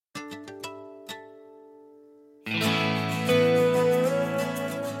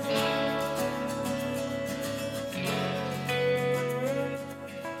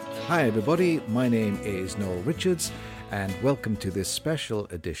Hi everybody, my name is Noel Richards and welcome to this special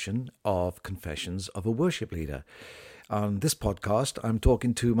edition of Confessions of a Worship Leader. On this podcast, I'm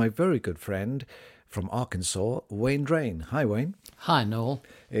talking to my very good friend from Arkansas, Wayne Drain. Hi Wayne. Hi Noel.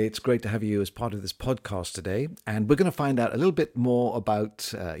 It's great to have you as part of this podcast today, and we're going to find out a little bit more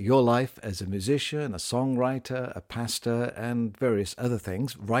about your life as a musician, a songwriter, a pastor, and various other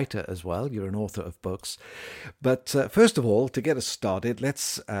things. Writer as well, you're an author of books. But first of all, to get us started,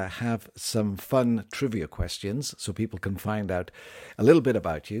 let's have some fun trivia questions so people can find out a little bit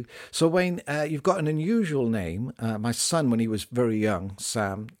about you. So Wayne, you've got an unusual name. My son, when he was very young,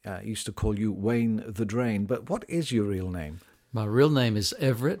 Sam, used to call you Wayne the Drain, but what is your real name? My real name is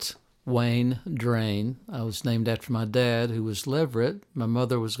Everett Wayne Drain. I was named after my dad, who was Leverett. My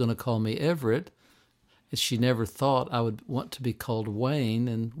mother was going to call me Everett. She never thought I would want to be called Wayne,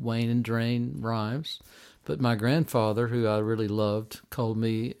 and Wayne and Drain rhymes. But my grandfather, who I really loved, called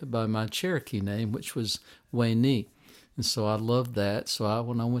me by my Cherokee name, which was Wayne. And so I loved that. So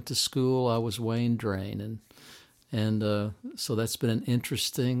when I went to school, I was Wayne Drain. And so that's been an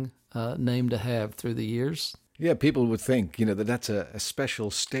interesting name to have through the years. Yeah, people would think, that that's a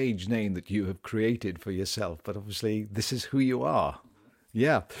special stage name that you have created for yourself, but obviously this is who you are.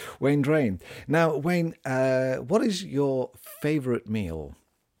 Yeah, Wayne Drain. Now, Wayne, what is your favorite meal?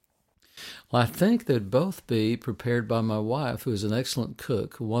 Well, I think they'd both be prepared by my wife, who is an excellent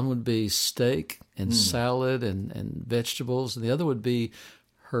cook. One would be steak and salad and vegetables, and the other would be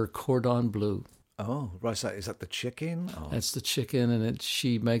her cordon bleu. Oh, right. So is that the chicken? Oh. That's the chicken, and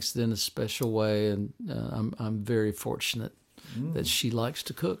she makes it in a special way, and I'm very fortunate that she likes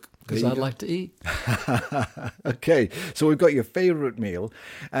to cook, because I like to eat. Okay, so we've got your favorite meal,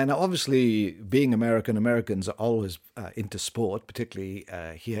 and obviously being American, Americans are always into sport, particularly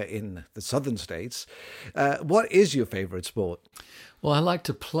here in the southern states. What is your favorite sport? Well, I like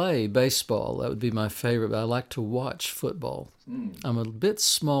to play baseball. That would be my favorite, but I like to watch football. I'm a bit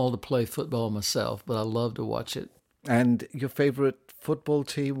small to play football myself, but I love to watch it. And your favorite football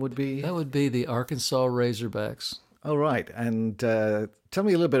team would be? That would be the Arkansas Razorbacks. Oh, right. And tell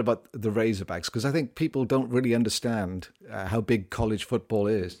me a little bit about the Razorbacks, because I think people don't really understand how big college football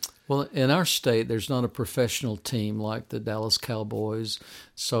is. Well, in our state, there's not a professional team like the Dallas Cowboys.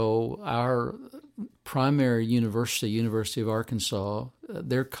 So our primary University of Arkansas,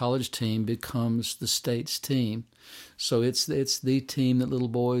 their college team becomes the state's team. So it's the team that little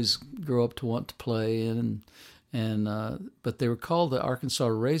boys grow up to want to play in. But they were called the Arkansas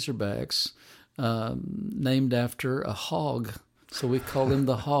Razorbacks, named after a hog. So we call them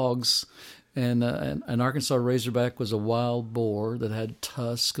the Hogs. And an Arkansas Razorback was a wild boar that had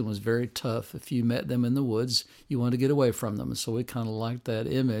tusks and was very tough. If you met them in the woods, you wanted to get away from them. And so we kind of liked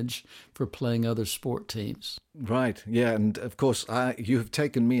that image for playing other sport teams. Right, yeah, and of course you have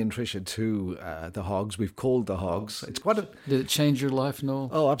taken me and Tricia to the Hogs. We've called the Hogs. It's quite Did it change your life, Noel?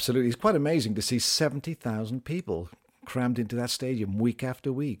 Oh, absolutely. It's quite amazing to see 70,000 people crammed into that stadium week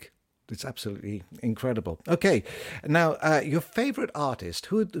after week. It's absolutely incredible. Okay, now your favorite artist.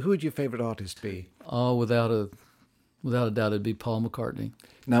 Who would your favorite artist be? Oh, without a doubt, it'd be Paul McCartney.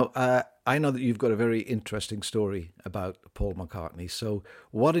 Now, I know that you've got a very interesting story about Paul McCartney. So,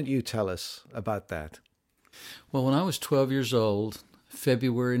 why don't you tell us about that? Well, when I was 12 years old,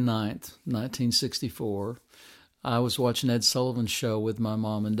 February 9th, 1964, I was watching Ed Sullivan's show with my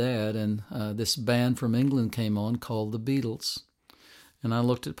mom and dad, and this band from England came on called the Beatles. And I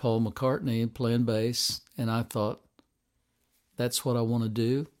looked at Paul McCartney playing bass, and I thought, that's what I want to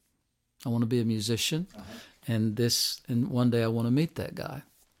do. I want to be a musician, and one day I want to meet that guy.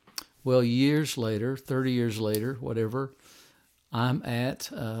 Well, years later, 30 years later, whatever, I'm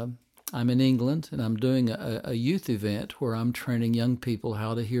in England, and I'm doing a youth event where I'm training young people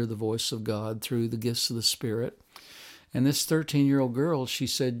how to hear the voice of God through the gifts of the Spirit. And this 13-year-old girl, she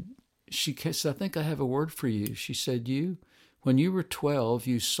said, I think I have a word for you. She said, when you were 12,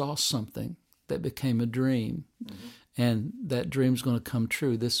 you saw something that became a dream, and that dream's going to come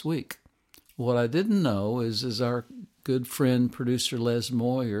true this week. What I didn't know is our good friend, producer Les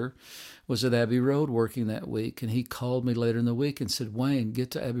Moyer, was at Abbey Road working that week, and he called me later in the week and said, Wayne, get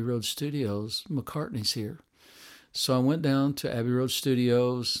to Abbey Road Studios. McCartney's here. So I went down to Abbey Road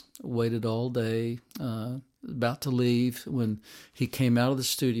Studios, waited all day, about to leave when he came out of the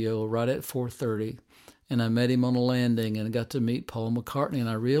studio right at 4:30. And I met him on a landing and got to meet Paul McCartney. And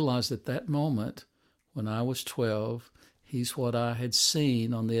I realized at that moment, when I was 12, he's what I had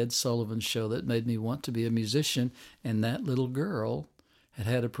seen on the Ed Sullivan show that made me want to be a musician. And that little girl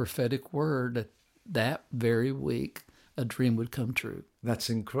had a prophetic word that very week, a dream would come true. That's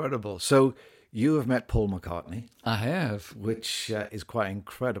incredible. So you have met Paul McCartney. I have. Which is quite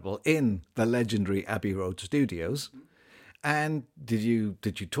incredible, in the legendary Abbey Road Studios. And did you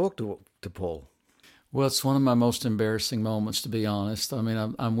talk to Paul? Well, it's one of my most embarrassing moments, to be honest. I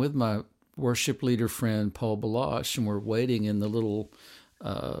mean, I'm with my worship leader friend, Paul Balash, and we're waiting in the little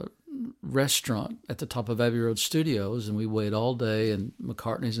restaurant at the top of Abbey Road Studios, and we wait all day, and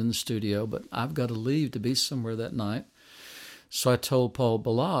McCartney's in the studio, but I've got to leave to be somewhere that night. So I told Paul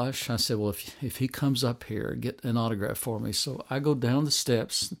Balash, I said, well, if he comes up here, get an autograph for me. So I go down the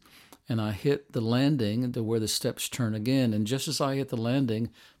steps, and I hit the landing to where the steps turn again, and just as I hit the landing,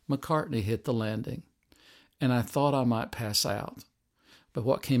 McCartney hit the landing. And I thought I might pass out. But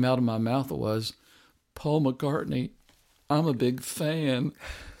what came out of my mouth was, Paul McCartney, I'm a big fan.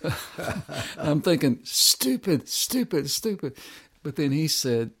 I'm thinking, stupid. But then he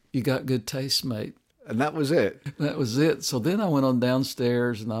said, you got good taste, mate. And that was it? That was it. So then I went on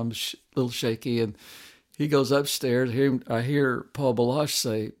downstairs, and I'm a little shaky, and he goes upstairs. I hear Paul Balash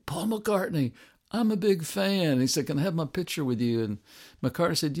say, Paul McCartney, I'm a big fan. He said, can I have my picture with you? And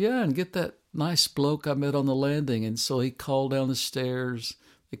McCartney said, yeah, and get that nice bloke I met on the landing. And so he called down the stairs.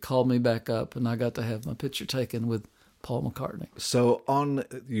 They called me back up, and I got to have my picture taken with Paul McCartney. So on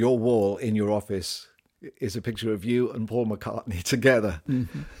your wall in your office is a picture of you and Paul McCartney together.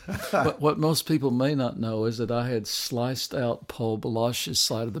 Mm-hmm. But what most people may not know is that I had sliced out Paul Balash's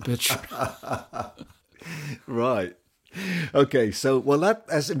side of the picture. Right. Okay, so, well, that,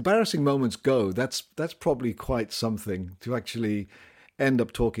 as embarrassing moments go, that's probably quite something to actually end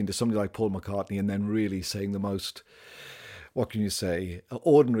up talking to somebody like Paul McCartney and then really saying the most, what can you say,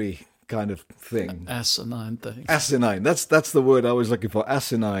 ordinary kind of thing. Asinine thing. Asinine. That's the word I was looking for.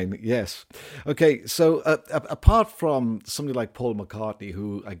 Asinine. Yes. Okay. So apart from somebody like Paul McCartney,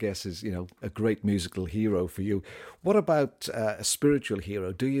 who I guess is a great musical hero for you, what about a spiritual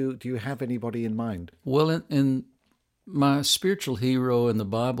hero? Do you have anybody in mind? Well, in my spiritual hero in the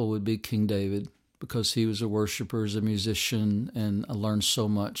Bible would be King David, because he was a worshiper, as a musician, and I learned so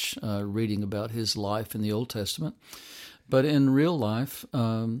much reading about his life in the Old Testament. But in real life,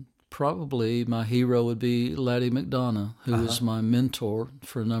 probably my hero would be Laddie McDonough, who was my mentor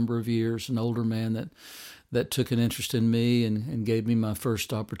for a number of years, an older man that took an interest in me and gave me my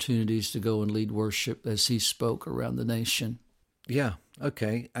first opportunities to go and lead worship as he spoke around the nation. Yeah,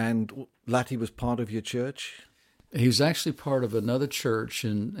 okay. And Laddie was part of your church? He was actually part of another church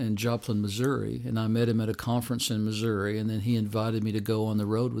in Joplin, Missouri, and I met him at a conference in Missouri, and then he invited me to go on the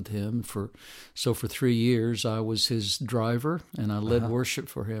road with him. So for 3 years, I was his driver, and I led worship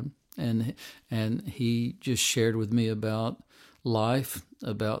for him. And he just shared with me about life,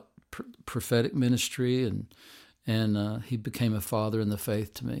 about prophetic ministry, and he became a father in the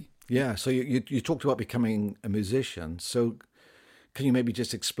faith to me. Yeah, so you talked about becoming a musician. So can you maybe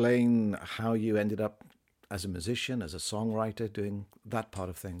just explain how you ended up as a musician, as a songwriter, doing that part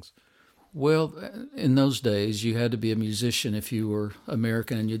of things? Well, in those days, you had to be a musician if you were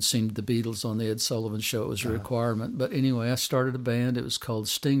American and you'd seen the Beatles on the Ed Sullivan Show. It was a requirement. But anyway, I started a band. It was called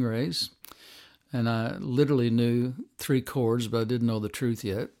Stingrays, and I literally knew 3 chords, but I didn't know the truth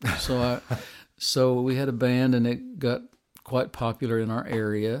yet. So we had a band, and it got quite popular in our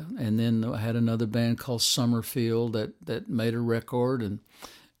area. And then I had another band called Summerfield that made a record,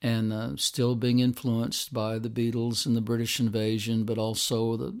 and still being influenced by the Beatles and the British invasion, but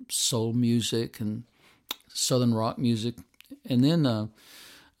also the soul music and southern rock music. And then,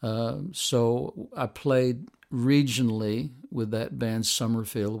 so I played regionally with that band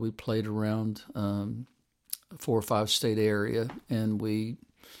Summerfield. We played around 4 or 5 state area, and we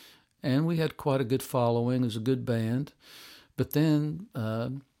had quite a good following. It was a good band. But then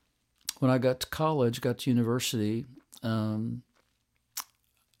when I got to college, got to university,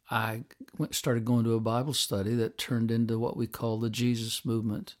 I started going to a Bible study that turned into what we call the Jesus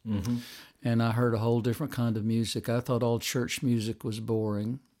movement. Mm-hmm. And I heard a whole different kind of music. I thought all church music was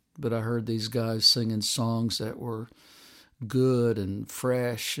boring, but I heard these guys singing songs that were good and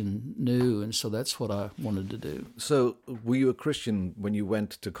fresh and new, and so that's what I wanted to do. So were you a Christian when you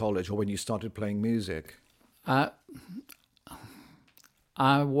went to college or when you started playing music? I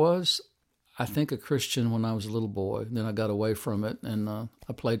was, I think, a Christian when I was a little boy. Then I got away from it, and I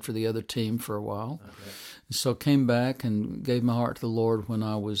played for the other team for a while. Okay. So came back and gave my heart to the Lord when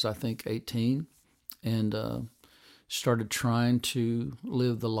I was, I think, 18, and started trying to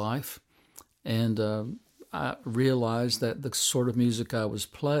live the life. And I realized that the sort of music I was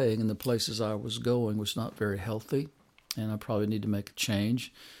playing and the places I was going was not very healthy, and I probably need to make a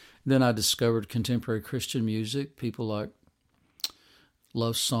change. Then I discovered contemporary Christian music, people like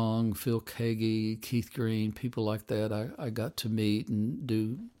Love Song, Phil Keaggy, Keith Green, people like that I got to meet and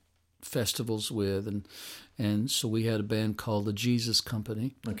do festivals with, and so we had a band called the Jesus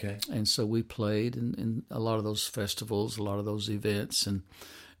Company. Okay. And so we played in a lot of those festivals, a lot of those events, and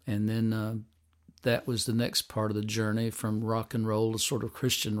then that was the next part of the journey from rock and roll to sort of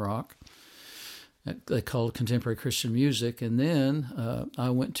Christian rock. They call it contemporary Christian music, and then I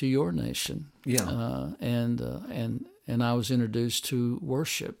went to Your Nation. Yeah. And I was introduced to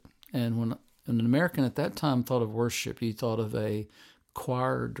worship. And when an American at that time thought of worship, you thought of a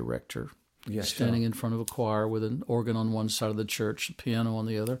choir director standing in front of a choir with an organ on one side of the church, a piano on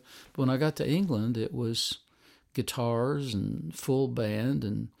the other. But when I got to England, it was guitars and full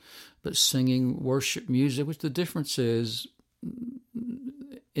band, but singing worship music, which the difference is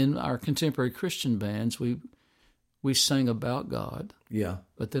in our contemporary Christian bands, we sang about God. Yeah.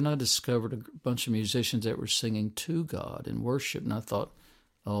 But then I discovered a bunch of musicians that were singing to God in worship, and I thought,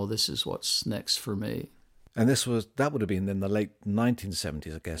 oh, this is what's next for me. And that would have been in the late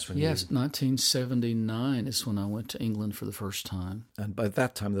 1970s, I guess. Yes, 1979 is when I went to England for the first time. And by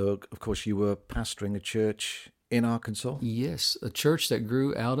that time, though, of course, you were pastoring a church in Arkansas? Yes, a church that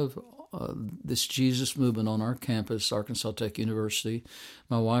grew out of this Jesus movement on our campus, Arkansas Tech University.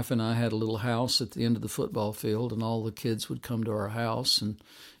 My wife and I had a little house at the end of the football field, and all the kids would come to our house. And,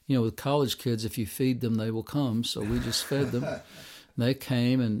 with college kids, if you feed them, they will come. So we just fed them. They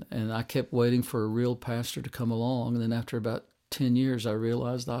came, and I kept waiting for a real pastor to come along. And then after about 10 years, I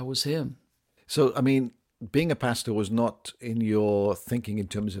realized I was him. So, being a pastor was not in your thinking in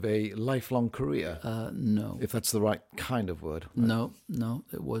terms of a lifelong career? No. If that's the right kind of word. No,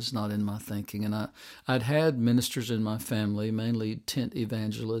 it was not in my thinking. And I'd had ministers in my family, mainly tent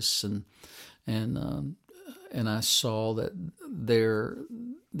evangelists, and I saw that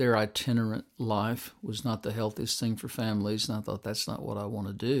their itinerant life was not the healthiest thing for families, and I thought that's not what I want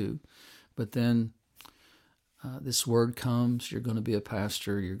to do. But then this word comes, you're going to be a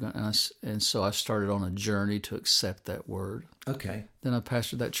pastor, and so I started on a journey to accept that word. Okay. Then I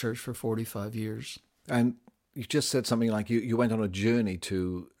pastored that church for 45 years. And you just said something like you went on a journey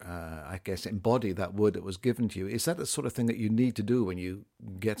to, I guess, embody that word that was given to you. Is that the sort of thing that you need to do when you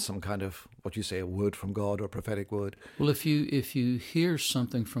get some kind of, what you say, a word from God or a prophetic word? Well, if you hear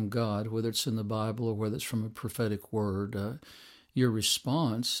something from God, whether it's in the Bible or whether it's from a prophetic word, your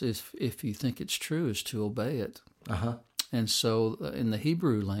response, if you think it's true, is to obey it. Uh-huh. And so in the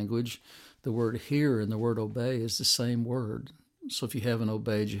Hebrew language, the word hear and the word obey is the same word. So if you haven't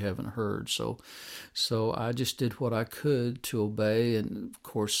obeyed, you haven't heard. So I just did what I could to obey. And of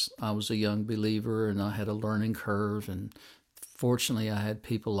course, I was a young believer and I had a learning curve. And fortunately, I had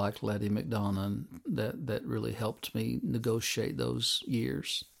people like Laddie McDonough that really helped me negotiate those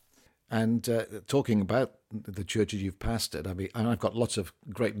years. And talking about the churches you've pastored, I've got lots of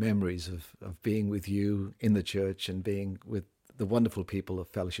great memories of being with you in the church and being with the wonderful people of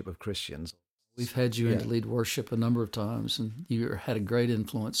Fellowship of Christians. We've had you in to lead worship a number of times, and you had a great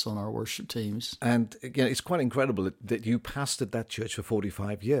influence on our worship teams. And again, it's quite incredible that you pastored that church for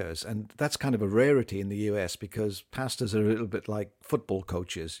 45 years. And that's kind of a rarity in the US because pastors are a little bit like football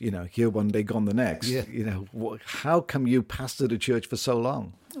coaches, here one day, gone the next. Yeah. How come you pastored a church for so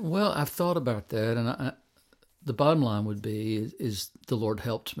long? Well, I've thought about that, and the bottom line would be is the Lord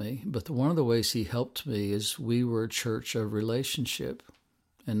helped me. But one of the ways He helped me is we were a church of relationship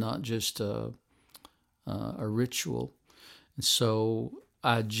and not just a ritual. And so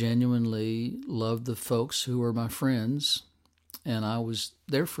I genuinely loved the folks who were my friends, and I was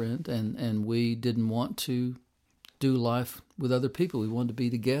their friend, and we didn't want to do life with other people. We wanted to be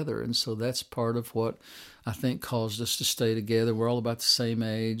together, and so that's part of what I think caused us to stay together. We're all about the same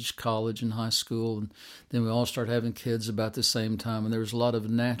age, college and high school, and then we all started having kids about the same time, and there was a lot of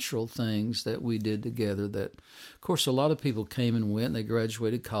natural things that we did together that, of course, a lot of people came and went, and they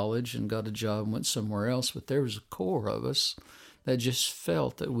graduated college and got a job and went somewhere else, but there was a core of us that just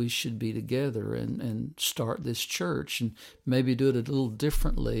felt that we should be together and start this church and maybe do it a little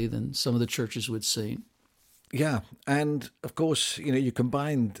differently than some of the churches we'd seen. Yeah, and of course, you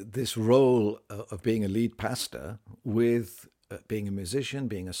combined this role of being a lead pastor with being a musician,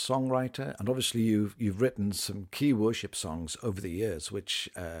 being a songwriter, and obviously you've written some key worship songs over the years, which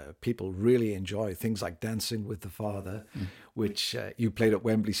people really enjoy. Things like "Dancing with the Father," which you played at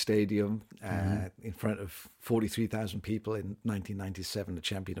Wembley Stadium in front of 43,000 people in 1997, the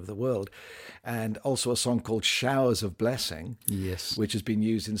champion of the world, and also a song called "Showers of Blessing," yes, which has been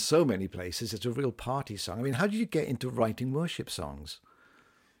used in so many places. It's a real party song. How did you get into writing worship songs?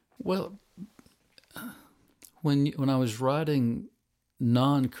 Well, when I was writing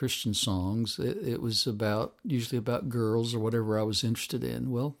non-Christian songs. It was usually about girls or whatever I was interested in.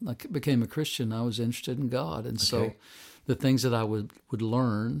 Well, I became a Christian. I was interested in God, and so the things that I would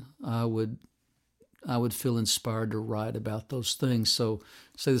learn, I would feel inspired to write about those things. So,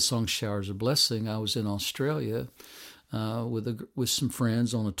 say the song "Showers of Blessing." I was in Australia with some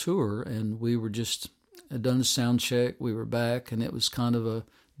friends on a tour, and we were had done a sound check. We were back, and it was kind of a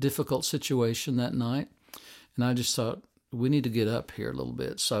difficult situation that night. And I just thought, we need to get up here a little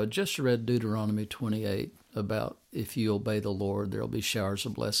bit. So I just read Deuteronomy 28 about if you obey the Lord, there'll be showers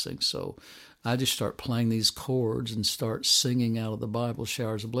of blessing. So I just start playing these chords and start singing out of the Bible,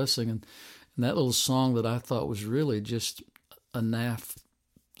 showers of blessing. And that little song that I thought was really just a naff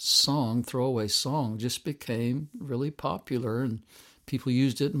song, throwaway song, just became really popular. And people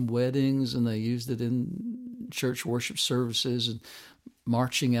used it in weddings, and they used it in church worship services and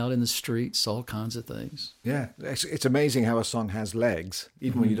marching out in the streets, all kinds of things. Yeah, it's amazing how a song has legs,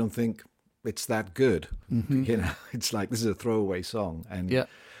 even when you don't think it's that good. You know, it's like, this is a throwaway song, and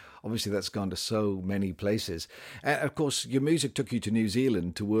obviously that's gone to so many places. Of course, your music took you to New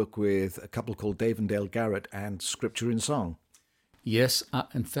Zealand to work with a couple called Dave and Dale Garrett and Scripture in Song. Yes,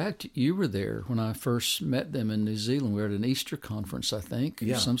 in fact, you were there when I first met them in New Zealand. We were at an Easter conference, I think,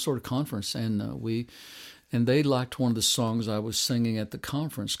 some sort of conference, and they liked one of the songs I was singing at the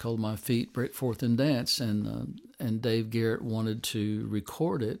conference called "My Feet Break Forth in Dance," and Dave Garrett wanted to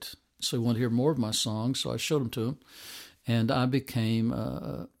record it, so he wanted to hear more of my songs. So I showed them to him, and I became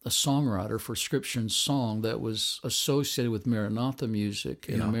a songwriter for Scripture in Song that was associated with Maranatha music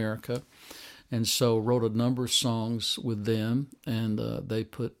in America. And so wrote a number of songs with them, and they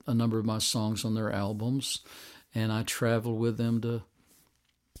put a number of my songs on their albums. And I traveled with them to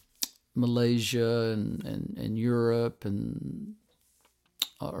Malaysia and Europe and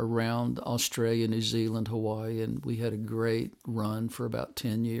around Australia, New Zealand, Hawaii, and we had a great run for about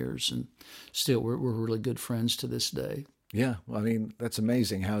 10 years, and still we're really good friends to this day. Yeah, well, I mean, that's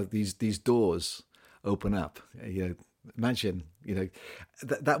amazing how these doors open up. Imagine,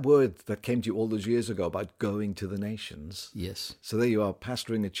 that word that came to you all those years ago about going to the nations. Yes. So there you are,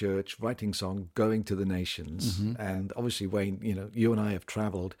 pastoring a church, writing song, going to the nations. And obviously, Wayne, you and I have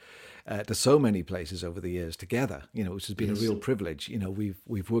traveled to so many places over the years together, which has been a real privilege.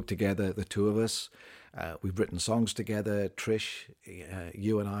 We've worked together, the two of us. We've written songs together. Trish,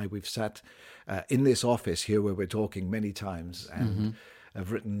 you and I, we've sat in this office here where we're talking many times and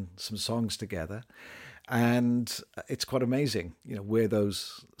have written some songs together. And it's quite amazing, where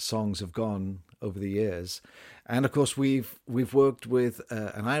those songs have gone over the years. And of course, we've worked with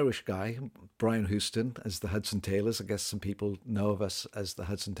an Irish guy, Brian Houston, as the Hudson Taylors. I guess some people know of us as the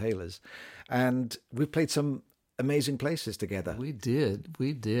Hudson Taylors. And we've played some amazing places together. We did.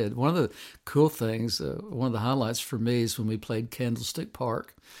 One of the cool things, one of the highlights for me is when we played Candlestick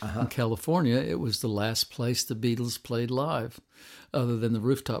Park in California. It was the last place the Beatles played live, other than the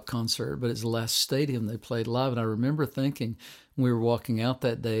rooftop concert, but it's the last stadium they played live. And I remember thinking, when we were walking out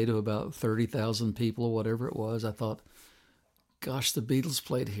that day to about 30,000 people or whatever it was, I thought, gosh, the Beatles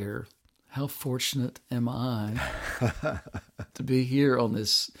played here. How fortunate am I to be here on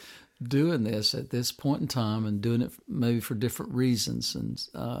this, doing this at this point in time, and doing it maybe for different reasons.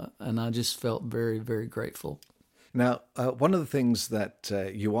 And I just felt very, very grateful. Now, one of the things that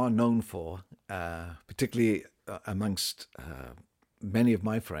you are known for, particularly amongst many of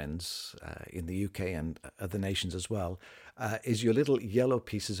my friends in the UK and other nations as well, is your little yellow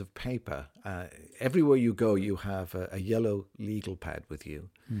pieces of paper. Everywhere you go, you have a yellow legal pad with you.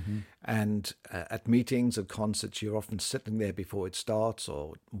 And at meetings and concerts, you're often sitting there before it starts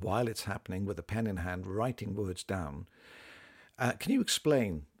or while it's happening with a pen in hand, writing words down. Can you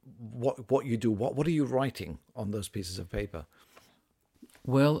explain what you do? What are you writing on those pieces of paper?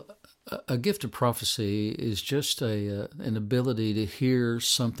 Well, a gift of prophecy is just an ability to hear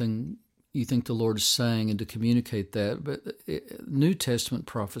something you think the Lord is saying and to communicate that. But New Testament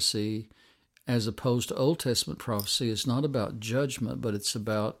prophecy, as opposed to Old Testament prophecy, is not about judgment, but it's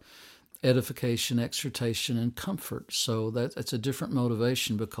about edification, exhortation, and comfort. So that's a different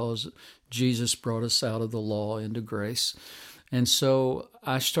motivation, because Jesus brought us out of the law into grace. And so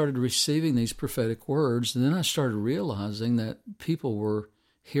I started receiving these prophetic words, and then I started realizing that people were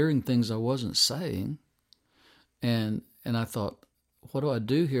hearing things I wasn't saying. And I thought, what do I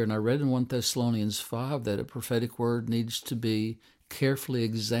do here? And I read in 1 Thessalonians 5 that a prophetic word needs to be carefully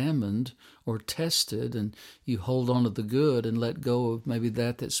examined or tested, and you hold on to the good and let go of maybe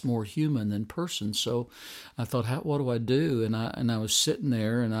that's more human than person. So I thought, what do I do? And I was sitting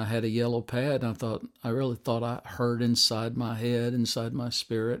there, and I had a yellow pad, and I really thought I heard inside my head, inside my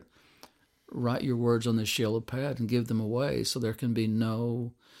spirit, write your words on this yellow pad and give them away, so there can be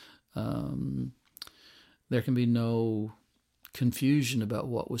no confusion about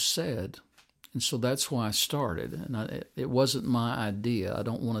what was said. And so that's why I started. And it wasn't my idea. I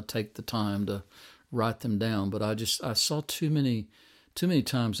don't want to take the time to write them down, but I saw too many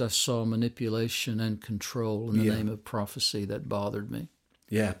times I saw manipulation and control in the name of prophecy that bothered me.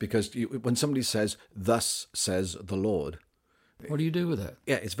 Yeah, because when somebody says, "Thus says the Lord," what do you do with that?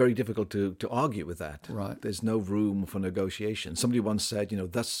 Yeah, it's very difficult to argue with that. Right. There's no room for negotiation. Somebody once said,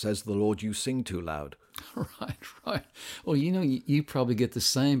 "Thus says the Lord, you sing too loud." Right. Well, you probably get the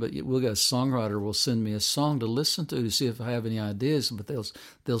same, but we'll get a songwriter will send me a song to listen to see if I have any ideas, but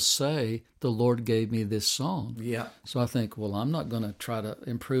they'll say, "The Lord gave me this song." Yeah. So I think, well, I'm not going to try to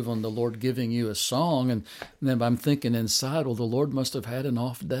improve on the Lord giving you a song, and then I'm thinking inside, well, the Lord must have had an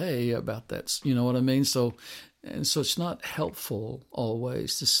off day about that. You know what I mean? So it's not helpful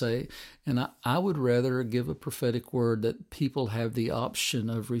always to say, and I would rather give a prophetic word that people have the option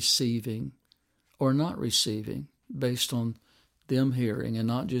of receiving or not receiving based on them hearing, and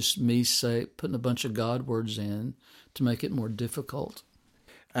not just me putting a bunch of God words in to make it more difficult.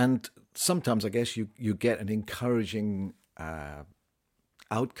 And sometimes I guess you get an encouraging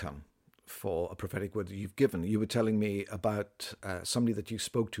outcome for a prophetic word that you've given. You were telling me about somebody that you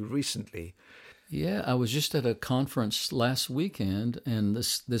spoke to recently. Yeah, I was just at a conference last weekend, and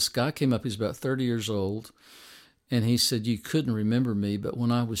this guy came up. He's about 30 years old, and he said, "You couldn't remember me, but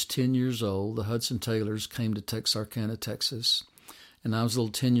when I was 10 years old, the Hudson Taylors came to Texarkana, Texas, and I was a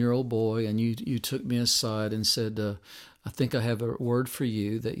little 10-year-old boy, and you took me aside and said, I think I have a word for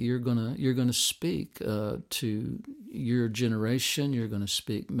you that you're gonna speak to your generation. You're going to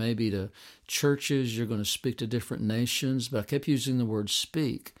speak maybe to churches. You're going to speak to different nations." But I kept using the word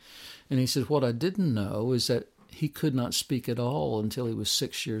 "speak." And he said, what I didn't know is that he could not speak at all until he was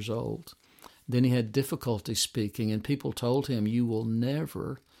 6 years old. Then he had difficulty speaking, and people told him, "You will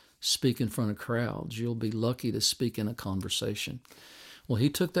never speak in front of crowds. You'll be lucky to speak in a conversation." Well, he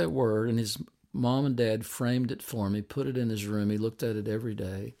took that word, and his mom and dad framed it for me, put it in his room. He looked at it every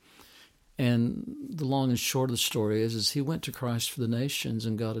day. And the long and short of the story is he went to Christ for the Nations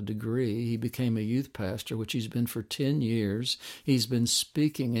and got a degree. He became a youth pastor, which he's been for 10 years. He's been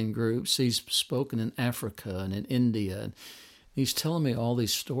speaking in groups. He's spoken in Africa and in India. And he's telling me all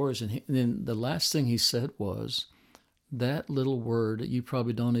these stories. And then the last thing he said was, "That little word that you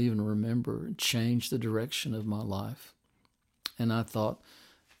probably don't even remember changed the direction of my life." And I thought,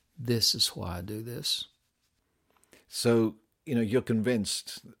 this is why I do this. So, you're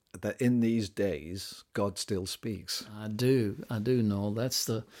convinced that in these days, God still speaks. I do, Noel. That's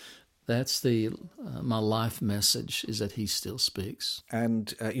my life message, is that he still speaks.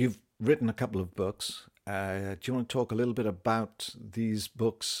 And you've written a couple of books. Do you want to talk a little bit about these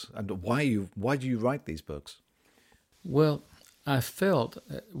books and why do you write these books? Well, I felt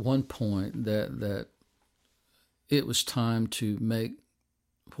at one point that it was time to make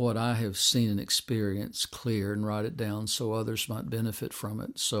what I have seen and experienced clear and write it down so others might benefit from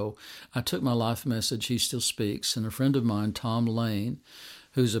it. So I took my life message, He Still Speaks, and a friend of mine, Tom Lane,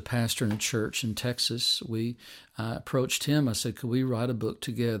 who's a pastor in a church in Texas, I approached him. I said, could we write a book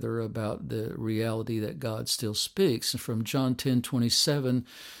together about the reality that God still speaks? And from John 10:27,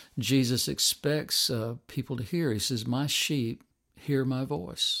 Jesus expects people to hear. He says, "My sheep hear my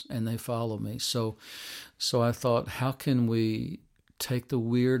voice, and they follow me." So I thought, how can we take the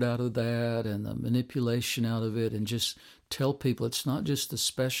weird out of that and the manipulation out of it and just tell people it's not just the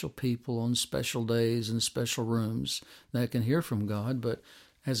special people on special days and special rooms that can hear from God, but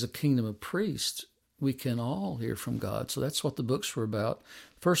as a kingdom of priests, we can all hear from God. So that's what the books were about.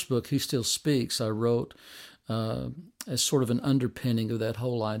 First book, He Still Speaks, I wrote as sort of an underpinning of that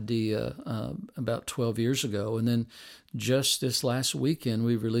whole idea about 12 years ago. And then just this last weekend,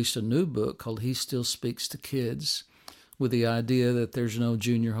 we released a new book called He Still Speaks to Kids, with the idea that there's no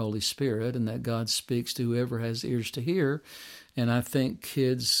junior Holy Spirit and that God speaks to whoever has ears to hear. And I think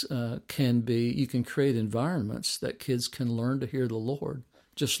kids you can create environments that kids can learn to hear the Lord,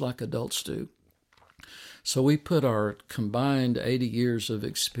 just like adults do. So we put our combined 80 years of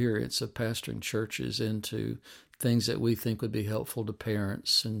experience of pastoring churches into things that we think would be helpful to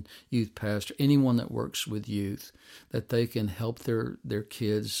parents and youth pastors, anyone that works with youth, that they can help their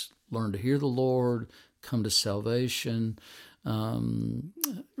kids learn to hear the Lord, come to salvation,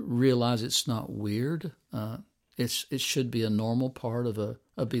 realize it's not weird. It should be a normal part of a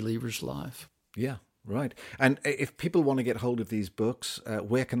believer's life. Yeah, right. And if people want to get hold of these books,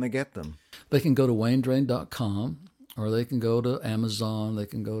 where can they get them? They can go to waynedrain.com, or they can go to Amazon. They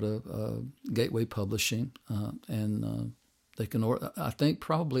can go to Gateway Publishing, and They can order. I think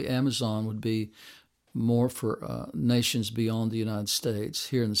probably Amazon would be more for nations beyond the United States.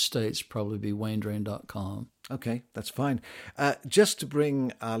 Here in the States, probably be WayneDrain.com. Okay, that's fine. Just to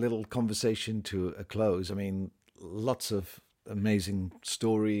bring our little conversation to a close, I mean, lots of amazing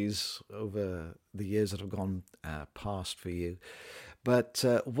stories over the years that have gone past for you. But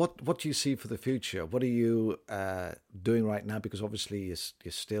what do you see for the future? What are you doing right now? Because obviously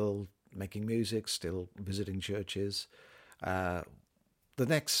you're still making music, still visiting churches. The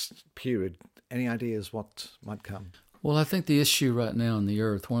next period, any ideas what might come? Well, I think the issue right now on the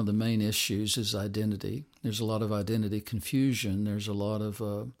earth, one of the main issues is identity. There's a lot of identity confusion. There's a lot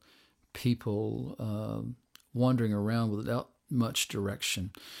of people wandering around without much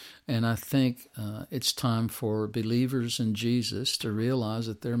direction. And I think it's time for believers in Jesus to realize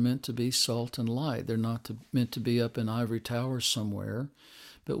that they're meant to be salt and light. They're not meant to be up in ivory towers somewhere,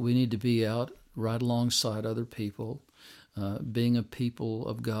 but we need to be out right alongside other people, being a people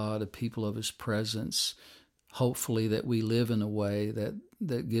of God, a people of His presence. Hopefully that we live in a way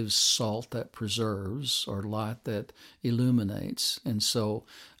that gives salt that preserves, or light that illuminates. And so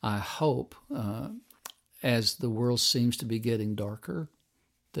I hope, as the world seems to be getting darker,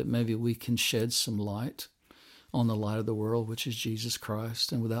 that maybe we can shed some light on the light of the world, which is Jesus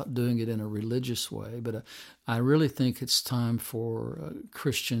Christ, and without doing it in a religious way. But I really think it's time for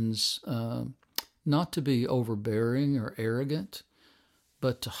Christians not to be overbearing or arrogant,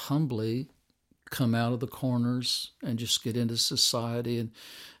 but to humbly come out of the corners and just get into society. And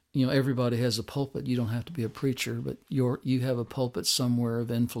everybody has a pulpit. You don't have to be a preacher, but you have a pulpit somewhere of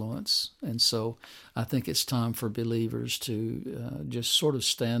influence. And so I think it's time for believers to just sort of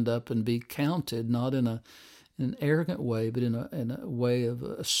stand up and be counted, not in an arrogant way, but in a way of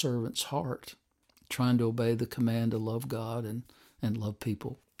a servant's heart, trying to obey the command to love God and love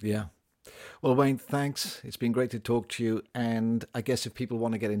people. Yeah. Well, Wayne, thanks. It's been great to talk to you. And I guess if people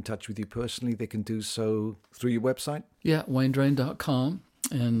want to get in touch with you personally, they can do so through your website? Yeah, WayneDrain.com.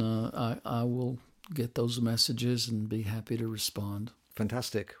 And I will get those messages and be happy to respond.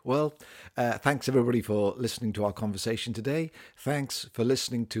 Fantastic. Well, thanks everybody for listening to our conversation today. Thanks for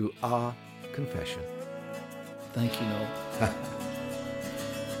listening to Our Confession. Thank you, Noel.